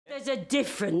There's a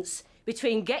difference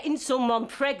between getting someone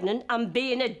pregnant and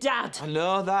being a dad. I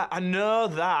know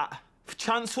that.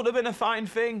 Chance would have been a fine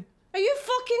thing. Are you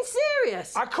fucking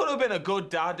serious? I could have been a good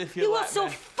dad if you let are so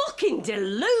me. fucking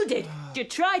deluded. You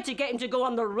tried to get him to go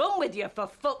on the run with you, for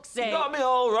fuck's sake. You got me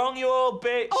all wrong, you old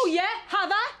bitch. Oh, yeah? Have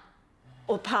I?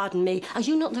 Oh, pardon me. Are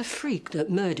you not the freak that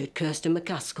murdered Kirsten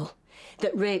McCaskill?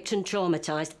 That raped and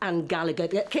traumatised Anne Gallagher,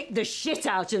 that kicked the shit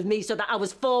out of me so that I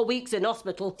was 4 weeks in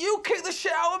hospital? You kicked the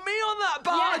shit out of me on that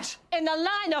barge! Yeah, in the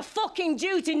line of fucking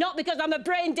duty, not because I'm a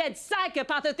brain-dead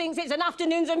psychopath who thinks it's an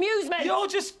afternoon's amusement. You're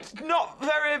just not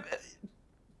very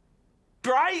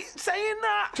bright saying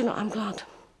that. Do you know, I'm glad.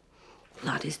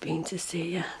 Glad he's been to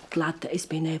see you. Glad that he's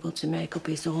been able to make up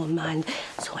his own mind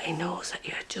so he knows that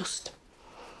you're just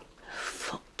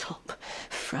fucked up,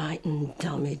 frightened,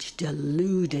 damaged,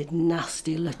 deluded,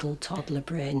 nasty little toddler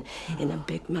brain in a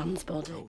big man's body.